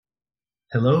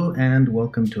Hello and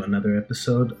welcome to another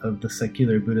episode of the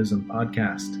Secular Buddhism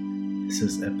Podcast. This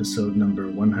is episode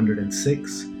number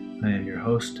 106. I am your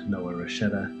host, Noah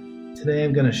Rochetta. Today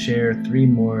I'm going to share 3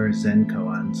 more Zen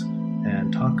koans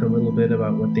and talk a little bit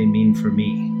about what they mean for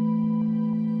me.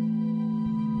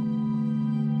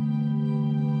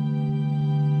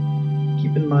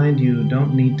 Keep in mind you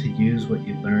don't need to use what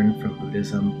you learn from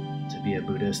Buddhism to be a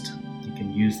Buddhist. You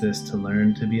can use this to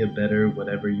learn to be a better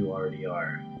whatever you already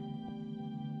are.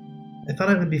 I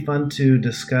thought it would be fun to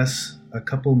discuss a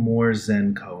couple more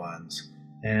Zen koans,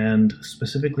 and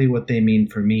specifically what they mean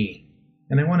for me.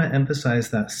 And I want to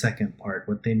emphasize that second part,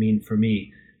 what they mean for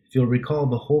me. If you'll recall,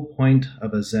 the whole point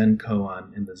of a Zen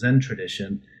koan in the Zen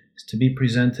tradition is to be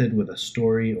presented with a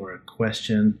story or a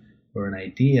question or an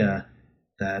idea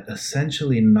that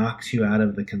essentially knocks you out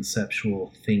of the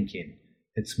conceptual thinking.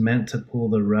 It's meant to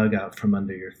pull the rug out from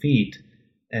under your feet.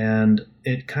 And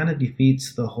it kind of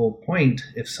defeats the whole point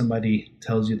if somebody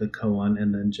tells you the koan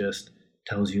and then just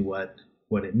tells you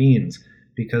what it means.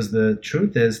 Because the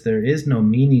truth is, there is no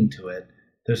meaning to it.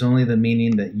 There's only the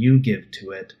meaning that you give to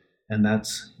it. And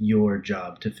that's your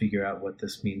job to figure out what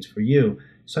this means for you.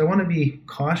 So I want to be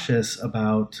cautious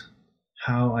about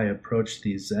how I approach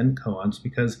these Zen koans,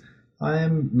 because I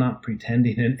am not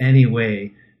pretending in any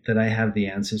way that I have the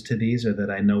answers to these or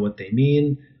that I know what they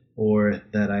mean, or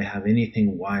that I have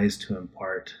anything wise to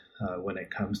impart when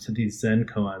it comes to these Zen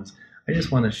koans. I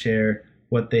just want to share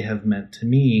what they have meant to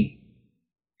me,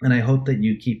 and I hope that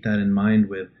you keep that in mind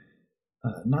with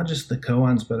not just the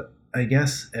koans, but I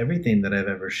guess everything that I've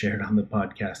ever shared on the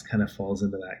podcast kind of falls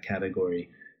into that category.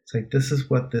 It's like, this is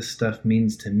what this stuff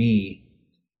means to me,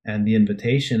 and the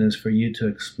invitation is for you to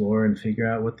explore and figure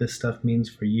out what this stuff means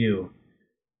for you.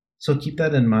 So keep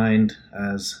that in mind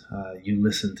as you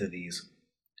listen to these.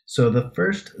 So the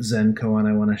first Zen koan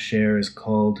I want to share is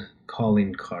called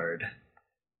Calling Card.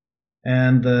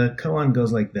 And the koan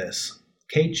goes like this.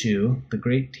 Keichu, the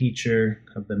great teacher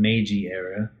of the Meiji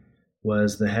era,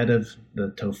 was the head of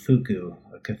the Tofuku,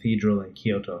 a cathedral in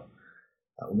Kyoto.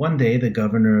 One day, the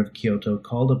governor of Kyoto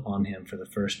called upon him for the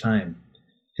first time.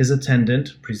 His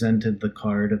attendant presented the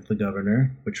card of the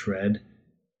governor, which read,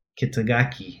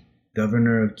 Kitagaki,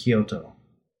 governor of Kyoto.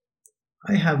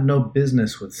 I have no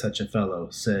business with such a fellow,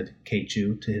 said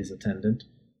Keichu to his attendant.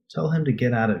 Tell him to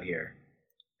get out of here.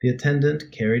 The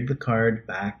attendant carried the card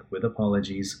back with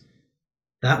apologies.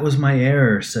 That was my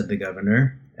error, said the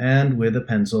governor, and with a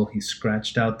pencil he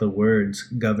scratched out the words,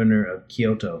 Governor of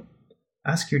Kyoto.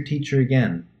 Ask your teacher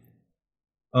again.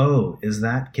 Oh, is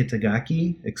that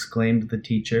Kitagaki? Exclaimed the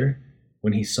teacher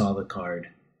when he saw the card.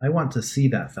 I want to see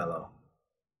that fellow.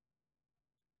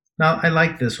 Now, I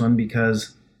like this one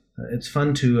because it's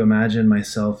fun to imagine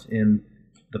myself in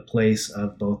the place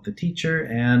of both the teacher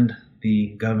and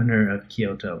the governor of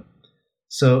Kyoto.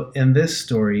 So in this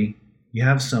story, you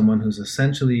have someone who's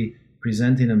essentially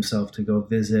presenting himself to go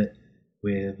visit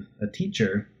with a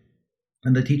teacher,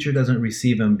 and the teacher doesn't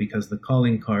receive him because the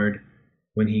calling card,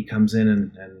 when he comes in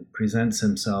and presents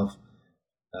himself,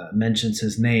 mentions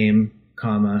his name,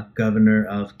 governor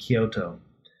of Kyoto.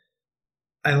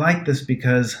 I like this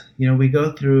because, we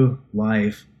go through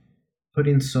life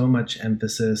putting so much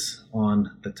emphasis on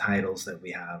the titles that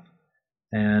we have.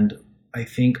 And I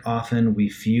think often we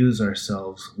fuse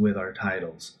ourselves with our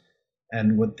titles.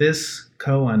 And what this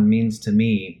koan means to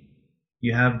me,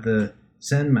 you have the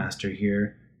Zen master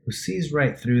here who sees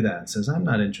right through that and says, I'm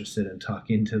not interested in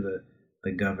talking to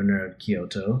the governor of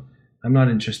Kyoto. I'm not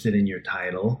interested in your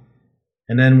title.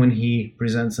 And then when he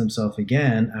presents himself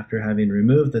again, after having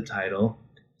removed the title,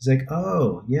 he's like,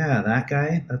 oh, yeah, that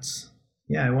guy,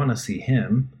 I want to see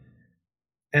him.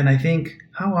 And I think,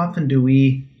 how often do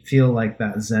we feel like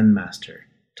that Zen master,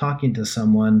 talking to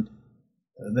someone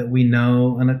that we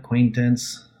know, an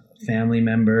acquaintance, a family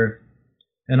member,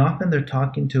 and often they're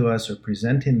talking to us or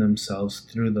presenting themselves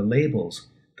through the labels,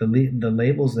 the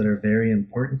labels that are very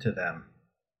important to them.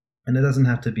 And it doesn't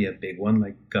have to be a big one,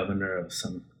 like governor of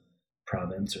some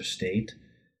province or state.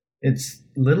 It's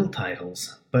little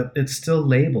titles, but it's still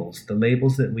labels. The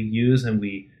labels that we use and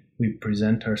we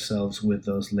present ourselves with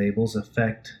those labels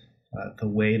affect the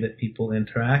way that people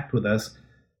interact with us,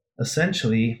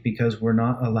 essentially because we're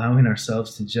not allowing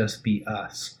ourselves to just be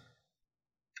us.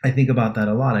 I think about that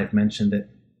a lot. I've mentioned it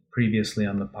previously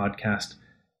on the podcast,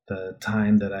 the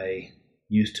time that I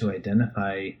used to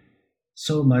identify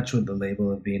so much with the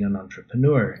label of being an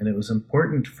entrepreneur. And it was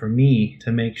important for me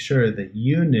to make sure that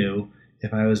you knew,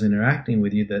 if I was interacting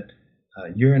with you, that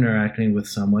you're interacting with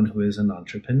someone who is an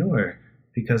entrepreneur,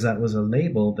 because that was a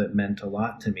label that meant a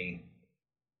lot to me.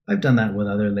 I've done that with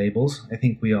other labels. I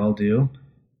think we all do.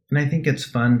 And I think it's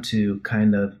fun to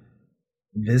kind of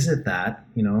visit that,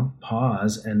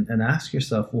 pause and ask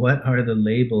yourself, what are the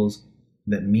labels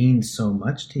that mean so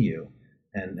much to you?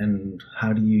 And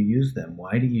how do you use them?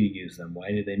 Why do you use them?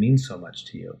 Why do they mean so much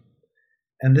to you?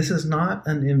 And this is not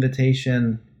an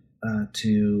invitation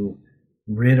to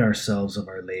rid ourselves of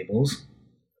our labels.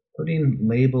 Putting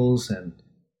labels and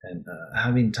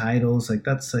having titles, like,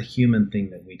 that's a human thing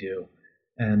that we do.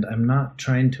 And I'm not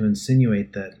trying to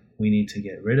insinuate that we need to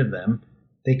get rid of them.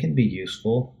 They can be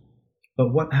useful.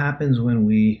 But what happens when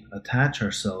we attach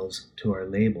ourselves to our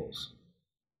labels?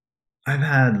 I've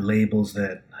had labels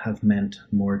that have meant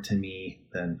more to me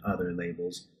than other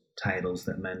labels, titles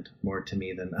that meant more to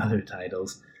me than other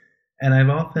titles. And I've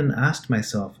often asked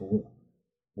myself,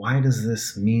 why does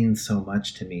this mean so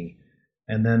much to me?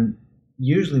 And then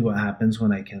usually what happens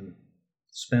when I can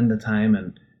spend the time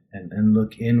and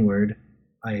look inward,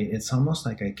 it's almost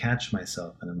like I catch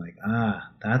myself and I'm like,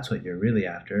 that's what you're really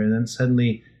after. And then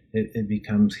suddenly it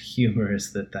becomes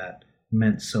humorous that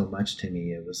meant so much to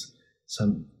me.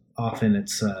 Often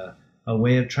it's a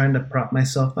way of trying to prop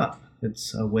myself up.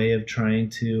 It's a way of trying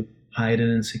to hide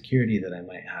an insecurity that I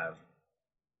might have.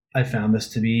 I found this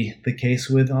to be the case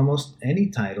with almost any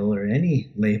title or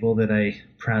any label that I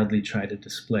proudly try to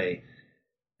display.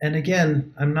 And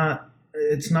again,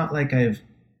 it's not like I've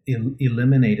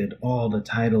eliminated all the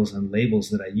titles and labels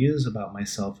that I use about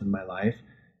myself in my life.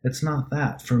 It's not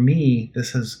that. For me,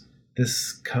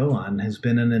 this koan has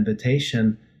been an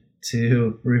invitation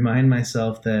to remind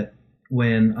myself that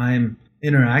when I'm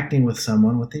interacting with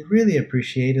someone, what they really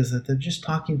appreciate is that they're just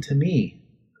talking to me.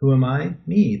 Who am I?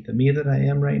 Me, the me that I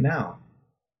am right now.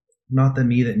 Not the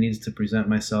me that needs to present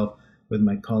myself with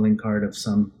my calling card of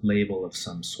some label of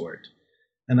some sort.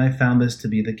 And I found this to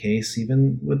be the case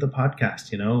even with the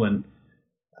podcast, and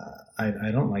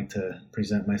I don't like to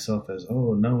present myself as,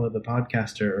 Noah the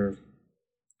podcaster or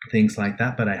things like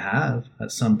that, but I have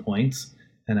at some points,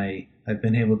 and I've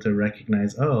been able to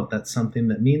recognize, that's something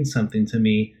that means something to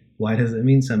me. Why does it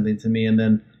mean something to me? And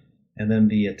then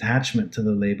the attachment to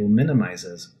the label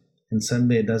minimizes, and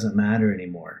suddenly it doesn't matter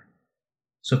anymore.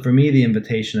 So for me, the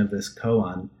invitation of this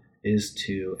koan is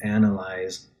to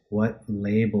analyze what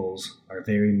labels are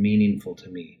very meaningful to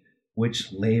me.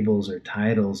 Which labels or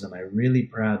titles am I really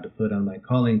proud to put on my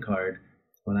calling card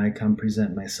when I come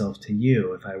present myself to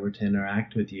you, if I were to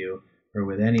interact with you or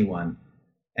with anyone?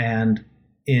 And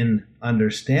in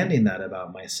understanding that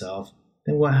about myself,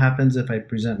 then what happens if I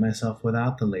present myself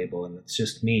without the label and it's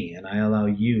just me, and I allow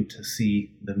you to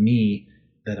see the me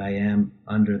that I am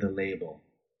under the label?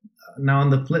 Now, on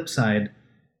the flip side,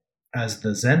 as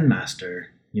the Zen master,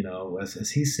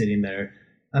 as he's sitting there,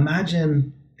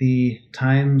 imagine the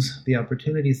times, the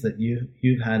opportunities that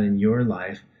you've had in your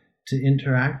life to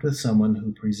interact with someone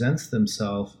who presents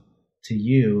themselves to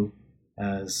you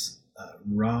as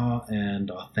raw and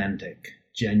authentic,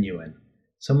 genuine.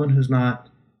 Someone who's not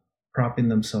propping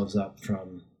themselves up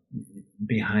from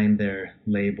behind their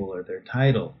label or their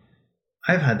title.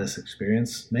 I've had this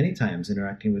experience many times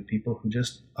interacting with people who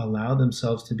just allow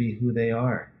themselves to be who they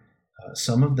are.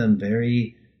 Some of them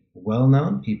very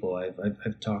well-known people.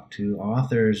 I've talked to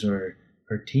authors or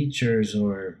teachers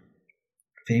or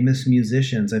famous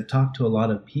musicians. I've talked to a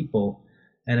lot of people,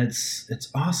 and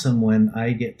it's awesome when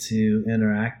I get to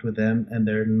interact with them and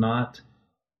they're not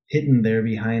hidden there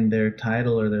behind their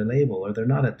title or their label, or they're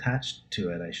not attached to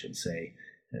it, I should say.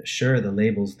 Sure, the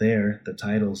label's there, the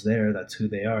title's there, that's who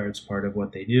they are, it's part of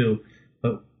what they do,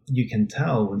 but you can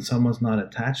tell when someone's not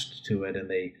attached to it and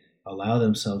they allow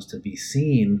themselves to be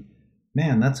seen.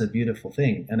 Man, that's a beautiful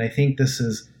thing. And I think this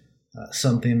is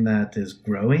something that is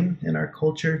growing in our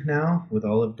culture now with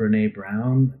all of Brene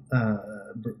Brown,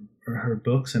 her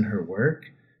books and her work.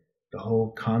 The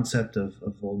whole concept of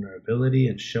vulnerability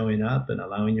and showing up and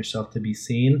allowing yourself to be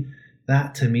seen,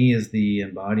 that to me is the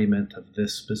embodiment of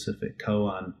this specific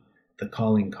koan, the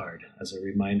calling card, as a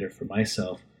reminder for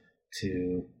myself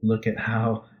to look at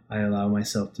how I allow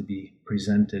myself to be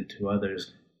presented to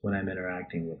others when I'm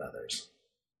interacting with others.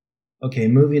 Okay,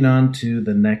 moving on to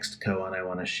the next koan I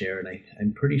want to share, and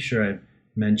I'm pretty sure I've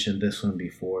mentioned this one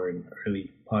before in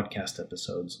early podcast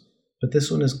episodes, but this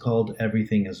one is called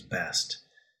Everything is Best.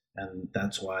 And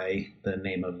that's why the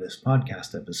name of this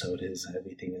podcast episode is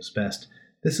Everything is Best.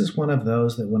 This is one of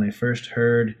those that when I first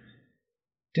heard,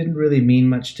 didn't really mean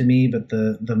much to me, but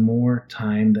the more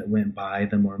time that went by,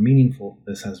 the more meaningful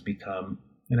this has become.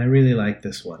 And I really like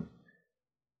this one.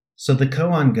 So the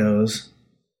koan goes,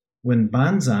 when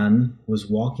Banzan was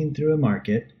walking through a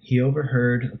market, he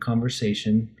overheard a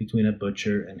conversation between a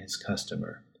butcher and his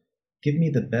customer. Give me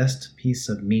the best piece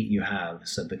of meat you have,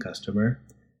 said the customer.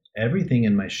 Everything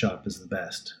in my shop is the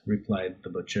best, replied the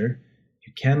butcher.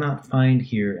 You cannot find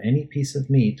here any piece of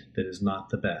meat that is not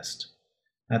the best.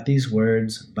 At these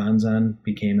words, Banzan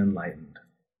became enlightened.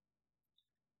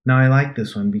 Now I like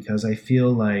this one because I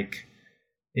feel like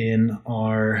in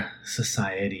our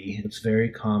society, it's very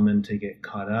common to get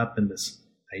caught up in this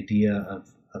idea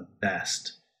of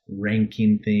best,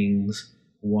 ranking things,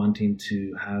 wanting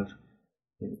to have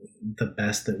the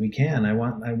best that we can. I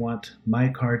want my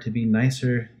car to be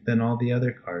nicer than all the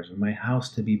other cars, and my house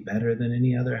to be better than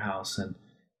any other house, and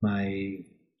my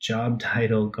job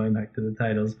title, going back to the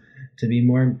titles, to be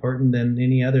more important than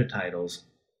any other titles.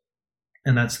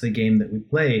 And that's the game that we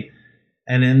play.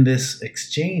 And in this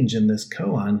exchange, in this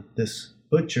koan, this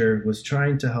butcher was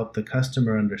trying to help the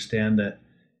customer understand that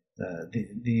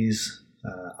these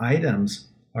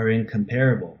items are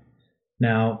incomparable.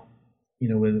 Now,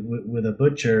 with a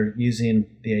butcher using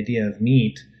the idea of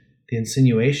meat, the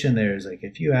insinuation there is like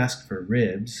if you ask for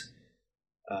ribs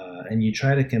and you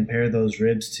try to compare those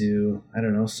ribs to, I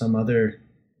don't know, some other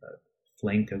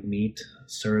flank of meat,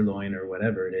 sirloin or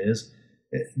whatever it is,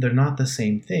 they're not the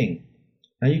same thing.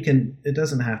 Now it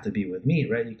doesn't have to be with meat,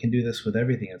 right? You can do this with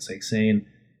everything. It's like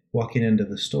walking into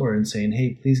the store and saying,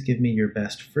 hey, please give me your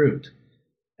best fruit.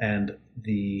 And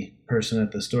the person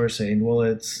at the store saying, well,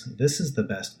 this is the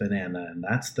best banana, and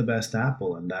that's the best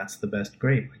apple, and that's the best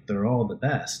grape. They're all the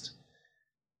best.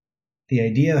 The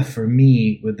idea for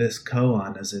me with this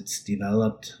koan, as it's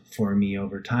developed for me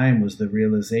over time, was the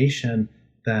realization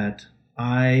that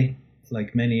I,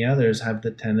 like many others, have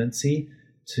the tendency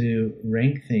to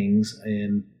rank things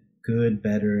in good,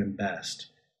 better, and best.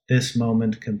 This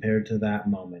moment compared to that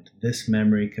moment, this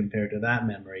memory compared to that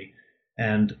memory.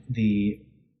 And the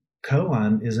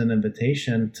koan is an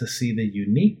invitation to see the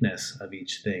uniqueness of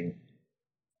each thing.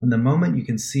 And the moment you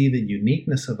can see the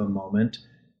uniqueness of a moment,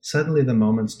 suddenly the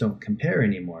moments don't compare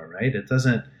anymore, right?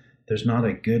 There's not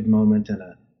a good moment and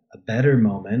a better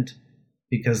moment,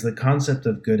 because the concept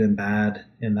of good and bad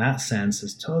in that sense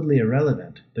is totally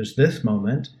irrelevant. There's this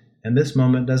moment, and this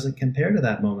moment doesn't compare to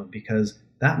that moment because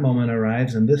that moment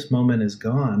arrives and this moment is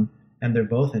gone, and they're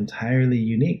both entirely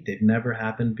unique. They've never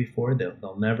happened before.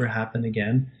 They'll never happen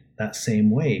again that same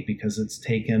way, because it's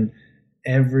taken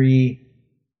every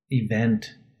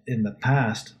event in the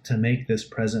past to make this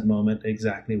present moment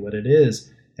exactly what it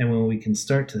is. And when we can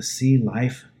start to see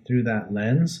life through that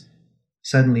lens,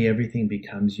 suddenly everything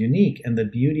becomes unique. And the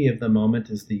beauty of the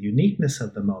moment is the uniqueness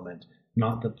of the moment,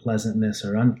 not the pleasantness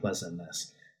or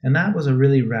unpleasantness. And that was a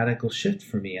really radical shift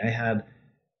for me. I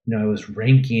was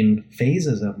ranking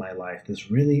phases of my life,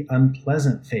 this really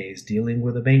unpleasant phase, dealing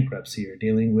with a bankruptcy or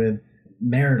dealing with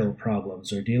marital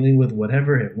problems or dealing with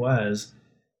whatever it was,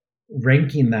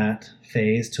 ranking that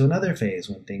phase to another phase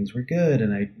when things were good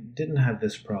and I didn't have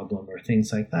this problem or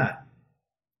things like that.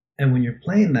 And when you're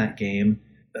playing that game,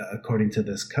 according to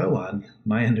this koan,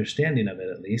 my understanding of it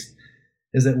at least,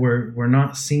 is that we're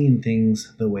not seeing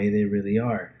things the way they really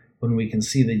are. When we can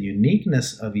see the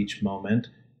uniqueness of each moment,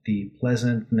 the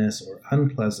pleasantness or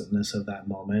unpleasantness of that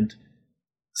moment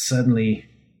suddenly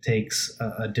takes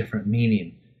a different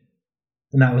meaning.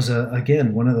 And that was,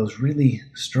 again, one of those really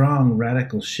strong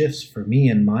radical shifts for me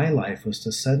in my life, was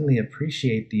to suddenly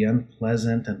appreciate the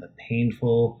unpleasant and the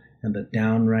painful and the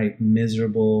downright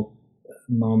miserable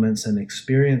moments and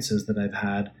experiences that I've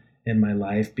had in my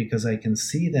life, because I can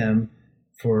see them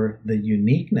for the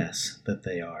uniqueness that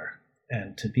they are.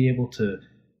 And to be able to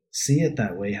see it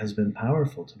that way has been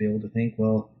powerful, to be able to think,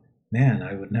 well, man,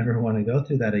 I would never want to go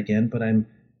through that again, but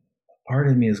part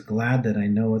of me is glad that I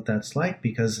know what that's like,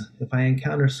 because if I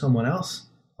encounter someone else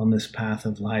on this path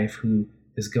of life who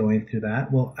is going through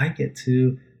that, well, I get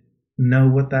to know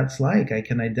what that's like. I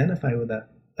can identify with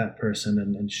that person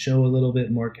and show a little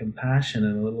bit more compassion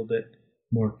and a little bit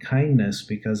more kindness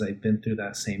because I've been through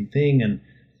that same thing. And,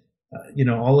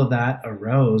 all of that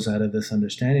arose out of this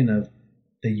understanding of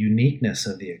the uniqueness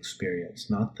of the experience,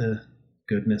 not the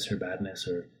goodness or badness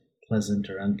or pleasant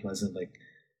or unpleasant.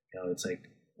 It's like,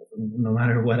 no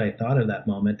matter what I thought of that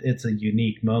moment, it's a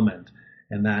unique moment.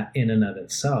 And that in and of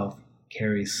itself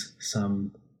carries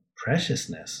some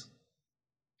preciousness.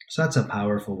 So that's a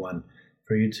powerful one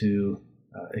for you to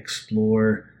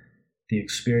explore the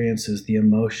experiences, the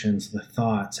emotions, the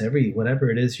thoughts, whatever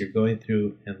it is you're going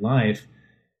through in life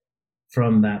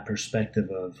from that perspective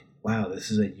of, wow, this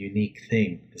is a unique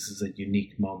thing. This is a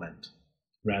unique moment,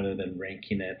 rather than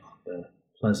ranking it on the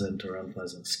pleasant or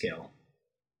unpleasant scale.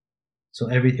 So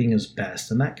everything is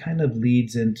best. And that kind of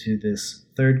leads into this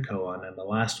third koan and the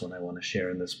last one I want to share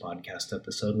in this podcast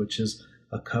episode, which is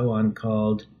a koan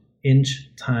called Inch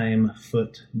Time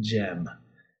Foot Gem.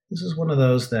 This is one of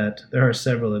those that there are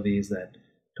several of these that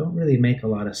don't really make a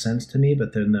lot of sense to me,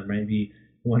 but then there might be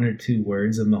one or two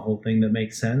words in the whole thing that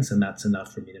makes sense, and that's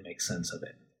enough for me to make sense of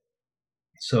it.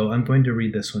 So I'm going to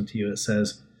read this one to you. It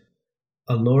says,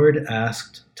 a lord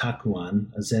asked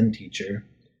Takuan, a Zen teacher,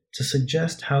 to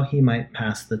suggest how he might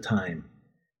pass the time.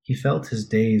 He felt his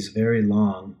days very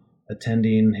long,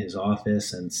 attending his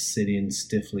office and sitting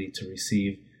stiffly to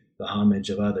receive the homage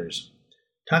of others.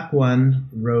 Takuan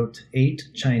wrote 8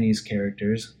 Chinese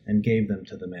characters and gave them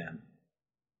to the man.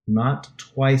 Not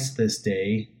twice this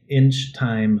day, inch,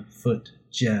 time, foot,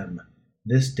 gem.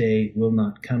 This day will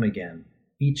not come again.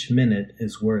 Each minute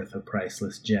is worth a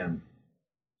priceless gem.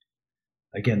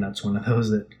 Again, that's one of those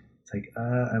that it's like,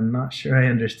 I'm not sure I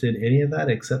understood any of that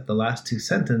except the last 2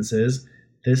 sentences.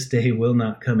 This day will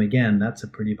not come again. That's a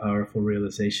pretty powerful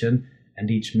realization.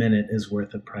 And each minute is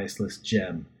worth a priceless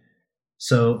gem.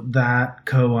 So that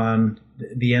koan,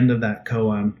 the end of that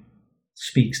koan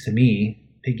speaks to me,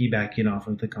 piggybacking off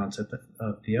of the concept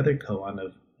of the other koan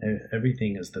of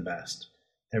everything is the best.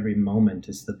 Every moment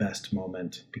is the best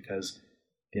moment, because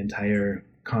the entire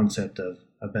concept of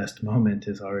a best moment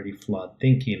is already flawed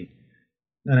thinking.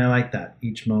 And I like that.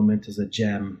 Each moment is a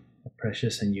gem, a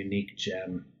precious and unique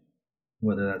gem.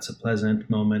 Whether that's a pleasant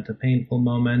moment, a painful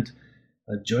moment,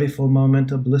 a joyful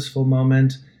moment, a blissful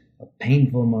moment, a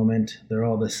painful moment, they're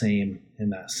all the same in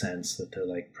that sense, that they're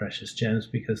like precious gems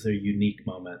because they're unique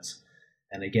moments.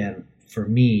 And again, for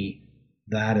me,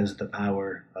 that is the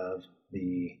power of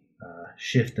the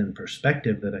shift in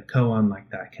perspective that a koan like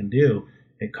that can do.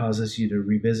 It causes you to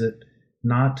revisit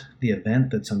not the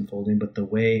event that's unfolding, but the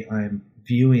way I'm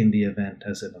viewing the event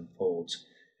as it unfolds.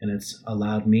 And it's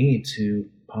allowed me to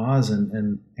pause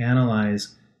and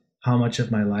analyze how much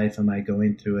of my life am I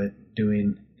going through it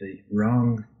doing the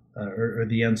wrong or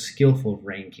the unskillful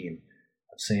ranking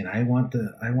of saying I want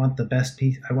the best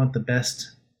piece, I want the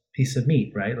best piece of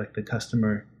meat, right? Like the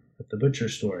customer at the butcher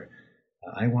store.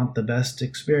 I want the best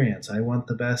experience. I want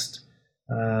the best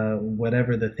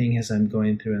whatever the thing is I'm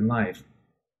going through in life.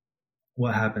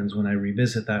 What happens when I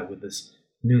revisit that with this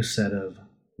new set of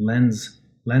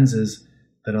lenses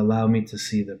that allow me to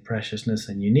see the preciousness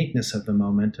and uniqueness of the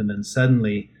moment, and then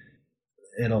suddenly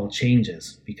it all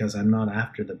changes because I'm not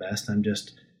after the best. I'm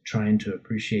just trying to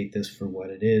appreciate this for what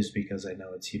it is because I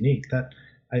know it's unique. That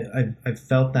I've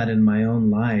felt that in my own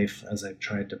life as I've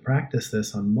tried to practice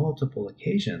this on multiple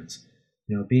occasions.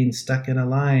 You know, being stuck in a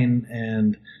line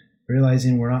and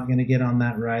realizing we're not going to get on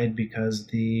that ride because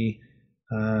the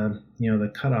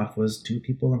cutoff was 2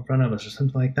 people in front of us or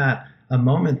something like that. A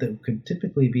moment that could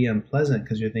typically be unpleasant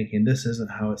because you're thinking this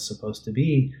isn't how it's supposed to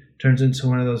be turns into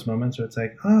one of those moments where it's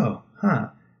like,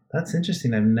 that's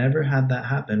interesting. I've never had that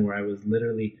happen where I was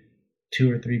literally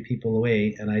 2 or 3 people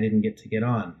away and I didn't get to get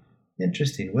on.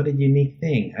 Interesting. What a unique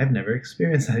thing. I've never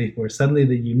experienced that before. Suddenly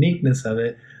the uniqueness of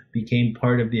it became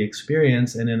part of the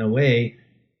experience, and in a way,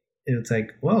 it's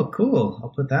like, whoa, cool. I'll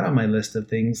put that on my list of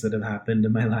things that have happened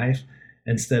in my life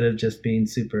instead of just being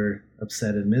super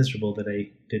upset and miserable that I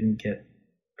didn't get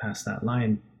past that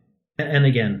line. And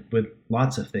again, with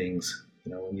lots of things,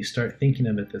 when you start thinking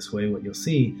of it this way, what you'll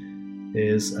see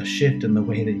is a shift in the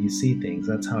way that you see things.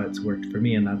 That's how it's worked for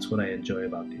me, and that's what I enjoy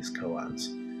about these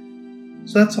koans.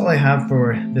 So that's all I have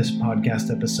for this podcast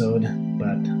episode,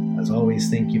 but as always,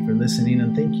 thank you for listening,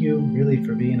 and thank you really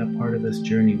for being a part of this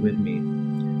journey with me.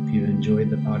 If you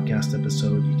enjoyed the podcast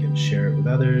episode, you can share it with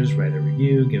others, write a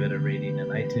review, give it a rating in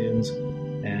iTunes,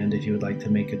 and if you would like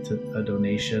to make a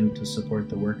donation to support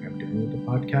the work I'm doing with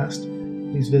the podcast,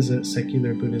 please visit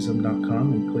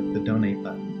secularbuddhism.com and click the donate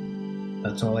button.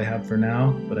 That's all I have for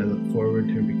now, but I look forward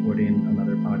to recording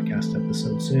another podcast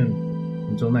episode soon.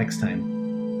 Until next time.